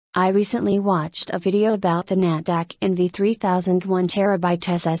I recently watched a video about the NETAC NV3000 1TB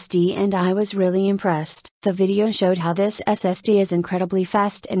SSD and I was really impressed. The video showed how this SSD is incredibly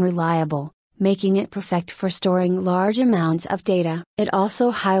fast and reliable, making it perfect for storing large amounts of data. It also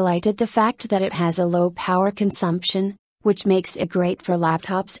highlighted the fact that it has a low power consumption, which makes it great for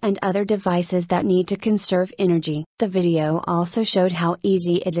laptops and other devices that need to conserve energy. The video also showed how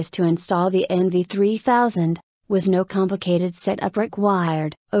easy it is to install the NV3000, with no complicated setup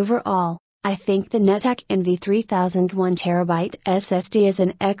required. Overall, I think the NETAC NV3000 1TB SSD is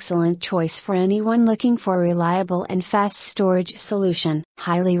an excellent choice for anyone looking for a reliable and fast storage solution.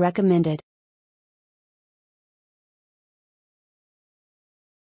 Highly recommended.